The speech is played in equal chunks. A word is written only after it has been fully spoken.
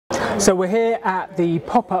So we're here at the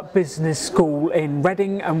PopUp Business School in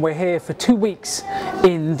Reading, and we're here for 2 weeks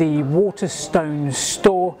in the Waterstone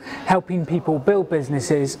store, helping people build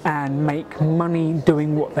businesses and make money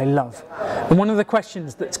doing what they love. And one of the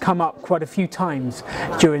questions that's come up quite a few times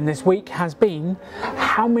during this week has been,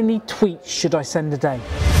 how many tweets should I send a day?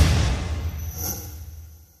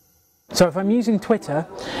 So if I'm using Twitter,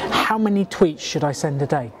 how many tweets should I send a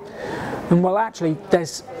day? And well, actually,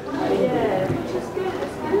 there's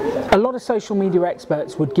a lot of social media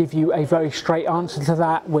experts would give you a very straight answer to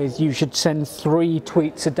that, with you should send 3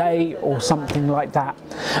 tweets a day or something like that.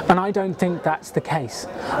 And I don't think that's the case.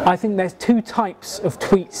 I think there's 2 types of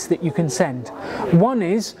tweets that you can send. One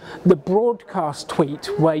is the broadcast tweet,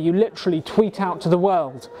 where you literally tweet out to the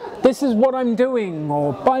world, this is what I'm doing,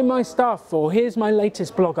 or buy my stuff, or here's my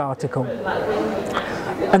latest blog article.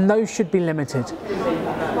 And those should be limited.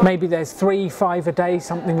 Maybe there's 3, 5 a day,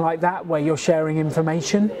 something like that, where you're sharing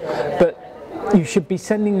information, but you should be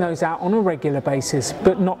sending those out on a regular basis,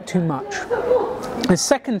 but not too much. The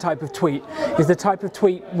second type of tweet is the type of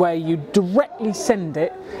tweet where you directly send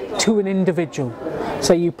it to an individual.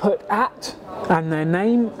 So you put @ and their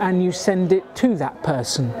name and you send it to that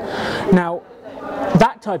person. Now,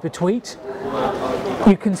 that type of tweet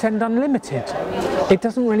you can send unlimited. It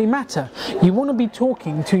doesn't really matter. You want to be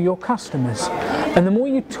talking to your customers, and the more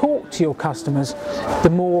you talk to your customers, the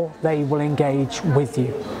more they will engage with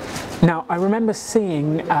you. Now, I remember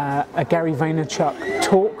seeing a Gary Vaynerchuk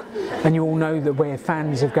talk, and you all know that we're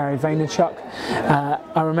fans of Gary Vaynerchuk.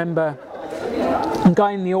 I remember a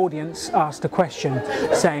guy in the audience asked a question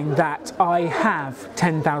saying that I have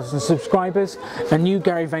 10,000 subscribers and you,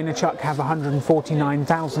 Gary Vaynerchuk, have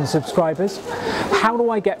 149,000 subscribers. How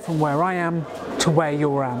do I get from where I am to where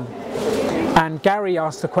you're at? And Gary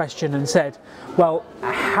asked the question and said, well,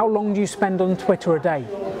 how long do you spend on Twitter a day?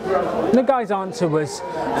 And the guy's answer was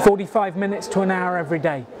 45 minutes to an hour every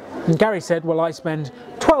day. And Gary said, well, I spend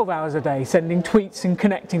 12 hours a day sending tweets and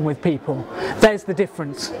connecting with people. There's the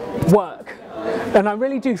difference. Work. And I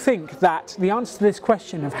really do think that the answer to this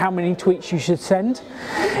question of how many tweets you should send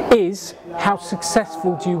is, how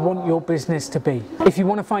successful do you want your business to be? If you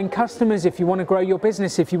want to find customers, if you want to grow your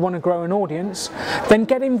business, if you want to grow an audience, then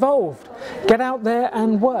get involved. Get out there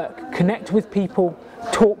and work. Connect with people,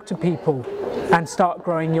 talk to people, and start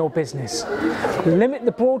growing your business. Limit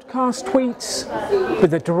the broadcast tweets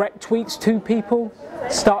with the direct tweets to people.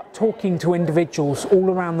 Start talking to individuals all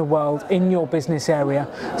around the world in your business area.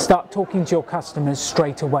 Start talking to your customers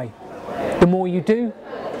straight away. The more you do,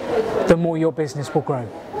 the more your business will grow.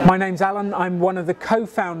 My name's Alan. I'm one of the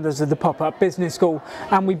co-founders of the PopUp Business School,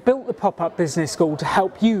 and we built the PopUp Business School to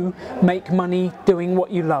help you make money doing what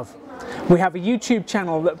you love. We have a YouTube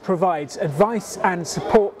channel that provides advice and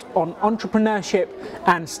support on entrepreneurship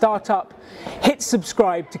and startup. Hit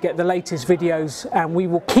subscribe to get the latest videos, and we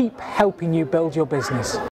will keep helping you build your business.